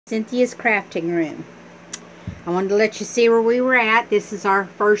Cynthia's crafting room. I wanted to let you see where we were at. This is our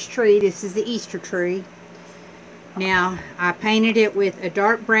first tree. This is the Easter tree. Now, I painted it with a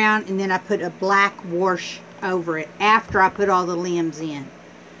dark brown and then I put a black wash over it after I put all the limbs in.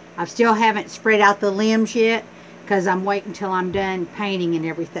 I still haven't spread out the limbs yet because I'm waiting until I'm done painting and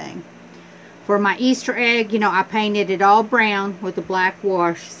everything. For my Easter egg, you know, I painted it all brown with a black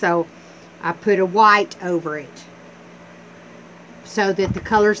wash, so I put a white over it so that the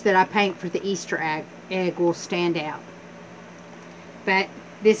colors that I paint for the Easter egg will stand out. But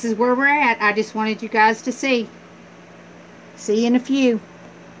this is where we're at. I just wanted you guys to see. See you in a few.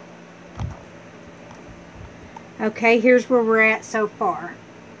 Okay, here's where we're at so far.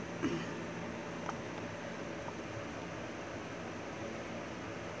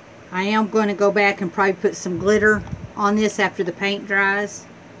 I am going to go back and probably put some glitter on this after the paint dries.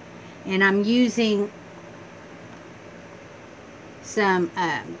 And I'm using some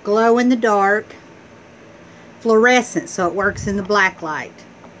glow in the dark fluorescent so it works in the black light.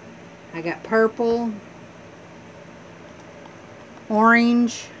 I got purple,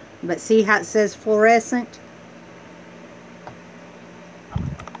 orange, but see how it says fluorescent?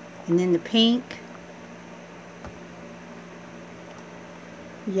 And then the pink,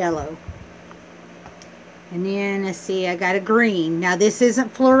 yellow, and then let's see, I got a green. Now this isn't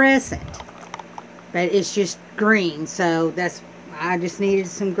fluorescent, but it's just green, so that's, I just needed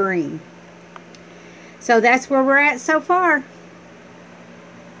some green. So that's where we're at so far.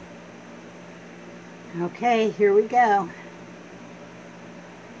 Okay, here we go.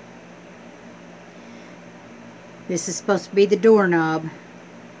 This is supposed to be the doorknob.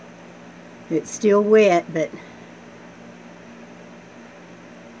 It's still wet, but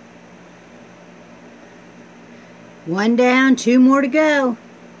one down, two more to go.